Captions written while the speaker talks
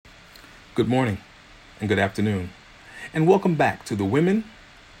Good morning and good afternoon, and welcome back to the Women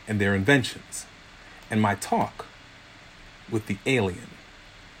and Their Inventions and my talk with the alien.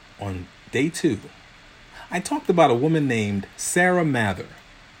 On day 2, I talked about a woman named Sarah Mather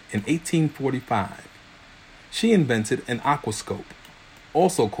in 1845. She invented an aquascope,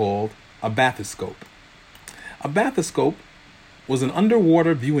 also called a bathoscope. A bathoscope was an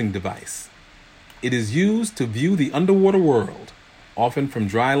underwater viewing device. It is used to view the underwater world, often from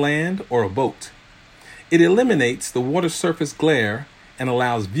dry land or a boat. It eliminates the water surface glare and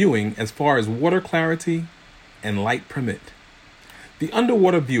allows viewing as far as water clarity and light permit. The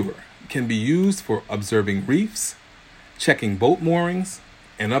underwater viewer can be used for observing reefs, checking boat moorings,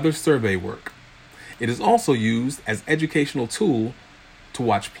 and other survey work. It is also used as educational tool to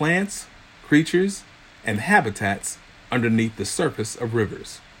watch plants, creatures, and habitats underneath the surface of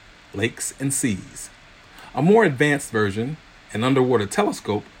rivers, lakes, and seas. A more advanced version, an underwater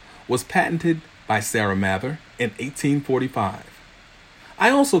telescope, was patented by Sarah Mather in 1845. I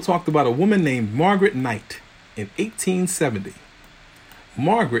also talked about a woman named Margaret Knight in 1870.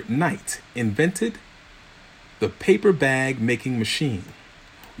 Margaret Knight invented the paper bag making machine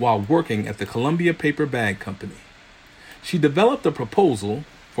while working at the Columbia Paper Bag Company. She developed a proposal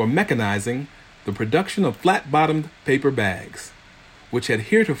for mechanizing the production of flat-bottomed paper bags, which had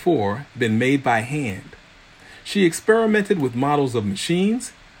heretofore been made by hand. She experimented with models of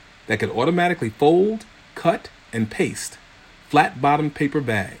machines that could automatically fold, cut, and paste flat-bottomed paper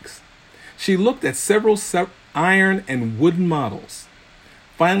bags. She looked at several iron and wooden models,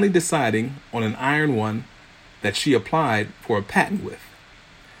 finally deciding on an iron one that she applied for a patent with.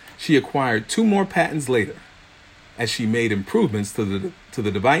 She acquired 2 more patents later, as she made improvements to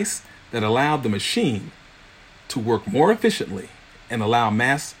the device that allowed the machine to work more efficiently and allow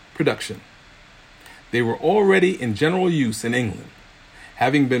mass production. They were already in general use in England,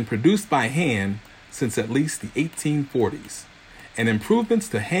 having been produced by hand since at least the 1840s, and improvements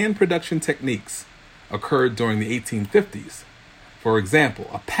to hand production techniques occurred during the 1850s. For example,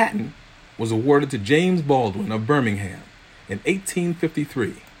 a patent was awarded to James Baldwin of Birmingham in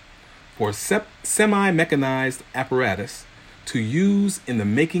 1853 for a semi-mechanized apparatus to use in the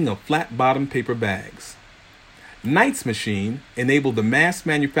making of flat-bottomed paper bags. Knight's machine enabled the mass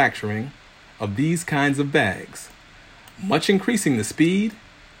manufacturing of these kinds of bags, much increasing the speed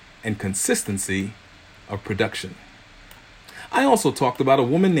and consistency of production. I also talked about a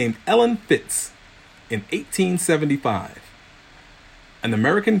woman named Ellen Fitz in 1875, an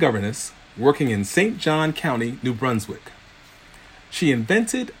American governess working in St. John County, New Brunswick. She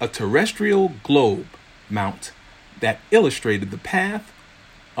invented a terrestrial globe mount that illustrated the path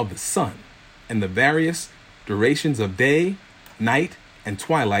of the sun and the various durations of day, night, and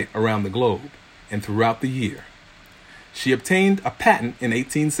twilight around the globe and throughout the year. She obtained a patent in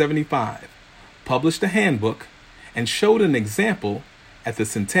 1875, published a handbook, and showed an example at the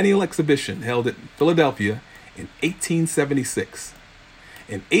Centennial Exhibition held in Philadelphia in 1876.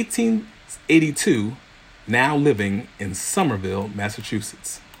 In 1882, now living in Somerville,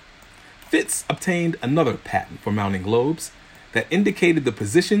 Massachusetts, Fitz obtained another patent for mounting globes that indicated the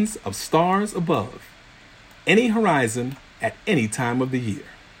positions of stars above any horizon at any time of the year.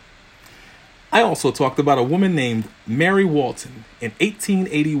 I also talked about a woman named Mary Walton in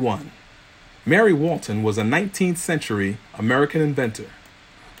 1881. Mary Walton was a 19th century American inventor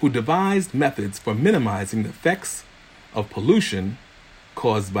who devised methods for minimizing the effects of pollution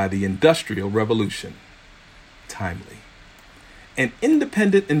caused by the Industrial Revolution. Timely. An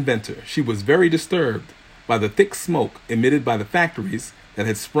independent inventor, she was very disturbed by the thick smoke emitted by the factories that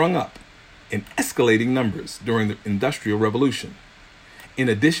had sprung up in escalating numbers during the Industrial Revolution. In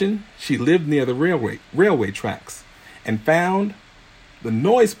addition, she lived near the railway tracks and found the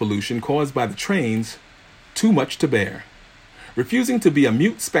noise pollution caused by the trains too much to bear. Refusing to be a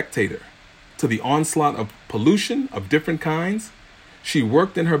mute spectator to the onslaught of pollution of different kinds, she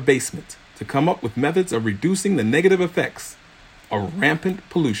worked in her basement to come up with methods of reducing the negative effects of rampant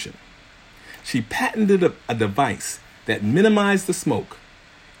pollution. She patented a device that minimized the smoke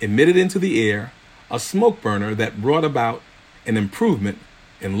emitted into the air, a smoke burner that brought about an improvement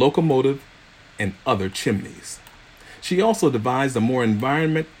in locomotive and other chimneys. She also devised a more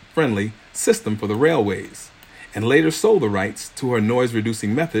environment-friendly system for the railways and later sold the rights to her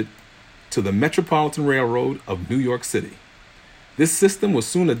noise-reducing method to the Metropolitan Railroad of New York City. This system was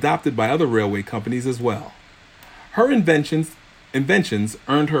soon adopted by other railway companies as well. Her inventions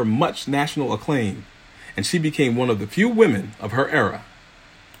earned her much national acclaim, and she became one of the few women of her era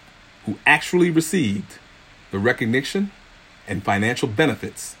who actually received the recognition and financial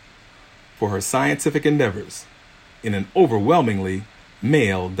benefits for her scientific endeavors in an overwhelmingly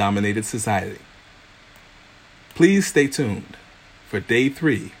male-dominated society. Please stay tuned for day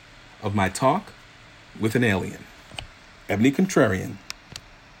 3 of my talk with an alien. Ebony Contrarian,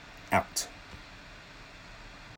 out.